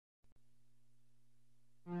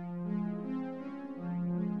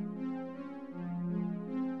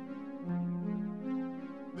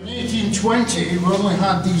1920 we only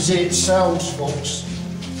had these 8 cells, folks.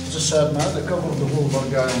 As I said now, they covered the whole of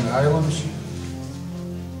our Islands.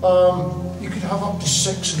 You could have up to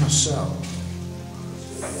 6 in a cell.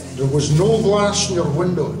 There was no glass in your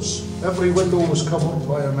windows. Every window was covered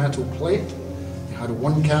by a metal plate. You had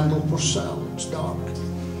 1 candle per cell. It's dark.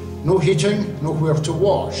 No heating, nowhere to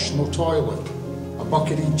wash, no toilet. A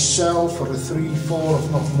bucket each cell for the 3, 4,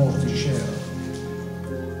 if not more to share.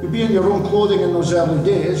 You'd be in your own clothing in those early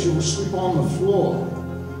days. You would sleep on the floor.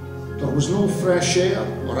 There was no fresh air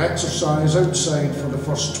or exercise outside for the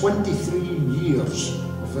first 23 years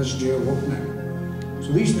of this jail opening.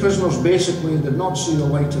 So these prisoners basically did not see the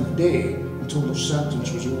light of day until their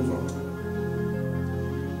sentence was over.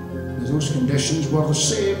 And those conditions were the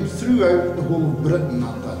same throughout the whole of Britain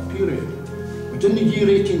at that period. But in the year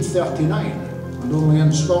 1839, and only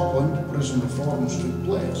in Scotland, prison reforms took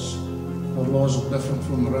place. Our laws are different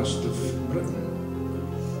from the rest of Britain.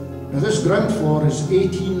 Now this ground floor is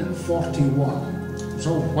 1841. It's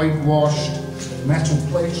all whitewashed, metal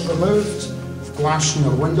plates removed, glass in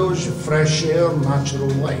your windows, your fresh air, natural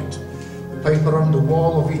light. The pipe around the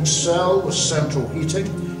wall of each cell was central heating,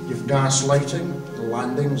 you've gas lighting, the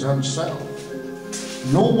landings and cell.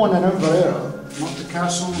 No one in Inveraray, not the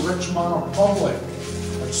castle, rich man or public,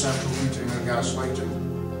 had central heating or gas lighting.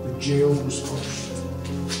 The jail was first.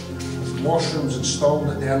 With washrooms installed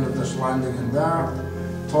at the end of this landing and there,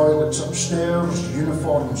 toilets upstairs,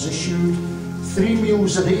 uniforms issued, 3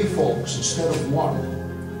 meals a day, folks, instead of 1.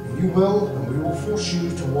 You will, and we will force you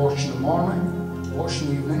to wash in the morning, wash in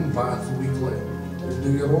the evening, bath weekly. You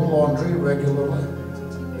do your own laundry regularly.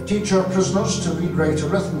 We teach our prisoners to read, write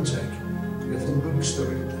arithmetic. Give them books to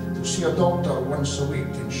read. We'll see a doctor once a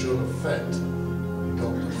week to ensure they're fit.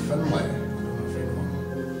 Dr. Finlay, I don't know if you know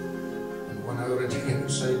him. And 1 hour a day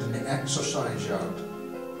outside in the exercise yard.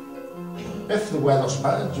 If the weather's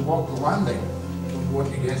bad, you walk the landing. Don't want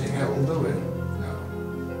you getting ill, do we? No.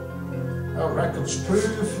 Our records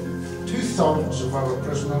prove 2/3 of our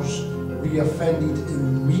prisoners reoffended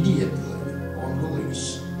immediately on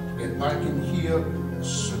release to get back in here as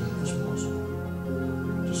soon as possible.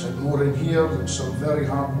 Just had more in here than some very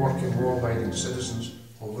hard-working, law-abiding citizens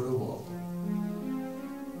over the wall.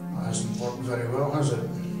 That hasn't worked very well, has it?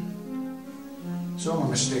 It's the only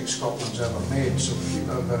mistake Scotland's ever made, so keep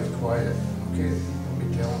that very quiet, okay? Don't be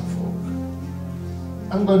telling folk.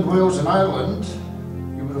 England, Wales and Ireland,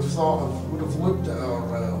 you would have thought would have looked at our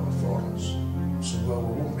reforms and said, well,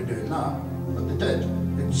 we won't be doing that, but they did,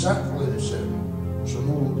 exactly the same. So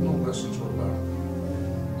no lessons were learned.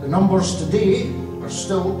 The numbers today are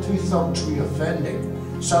still 2/3 reoffending,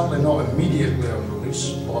 certainly not immediately on release,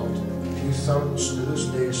 but 2/3 to this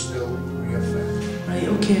day still reoffend. Right,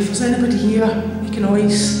 okay, if there's anybody here, make a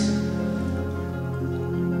noise.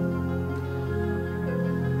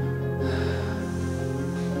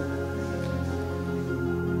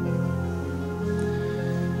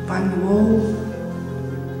 Bang the wall.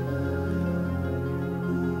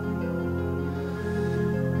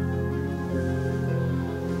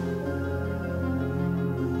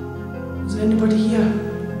 Is there anybody here?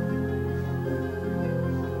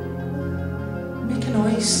 Make a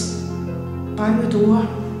noise. Bang the door.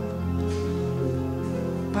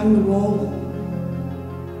 Bang the wall.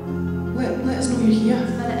 Let us know you're here.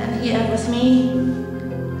 Is there in here with me?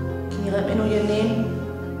 Can you let me know your name?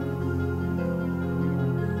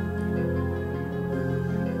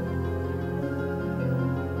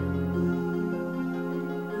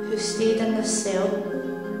 Who stayed in this cell?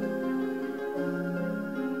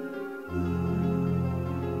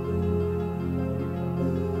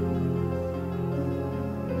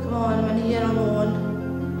 Come on, I'm in here alone.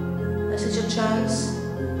 This is your chance.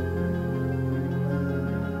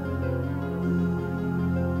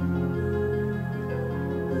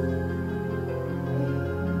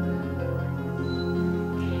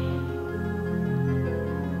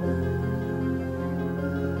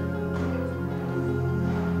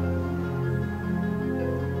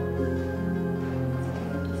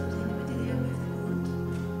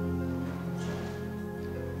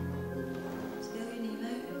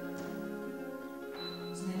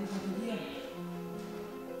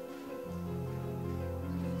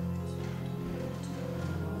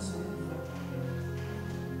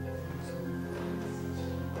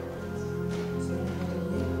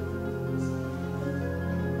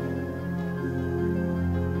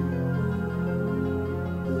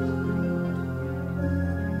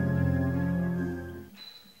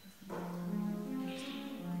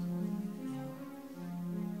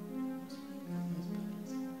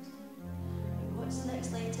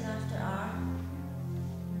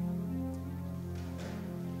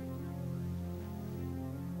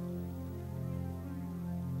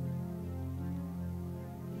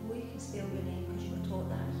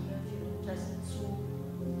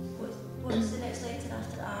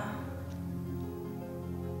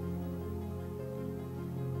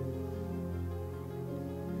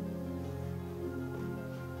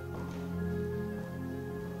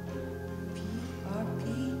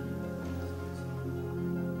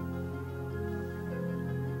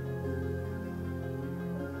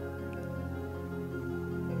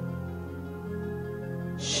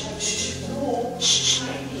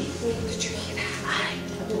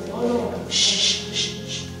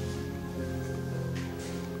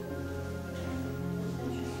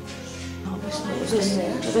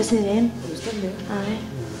 It wasn't them. It was done there. Aye.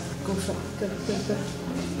 Go for it. Go.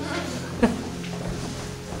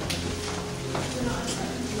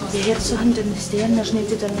 You heard something down the stair and there's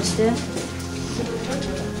nobody down the stair.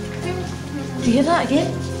 Do you hear that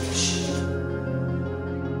again?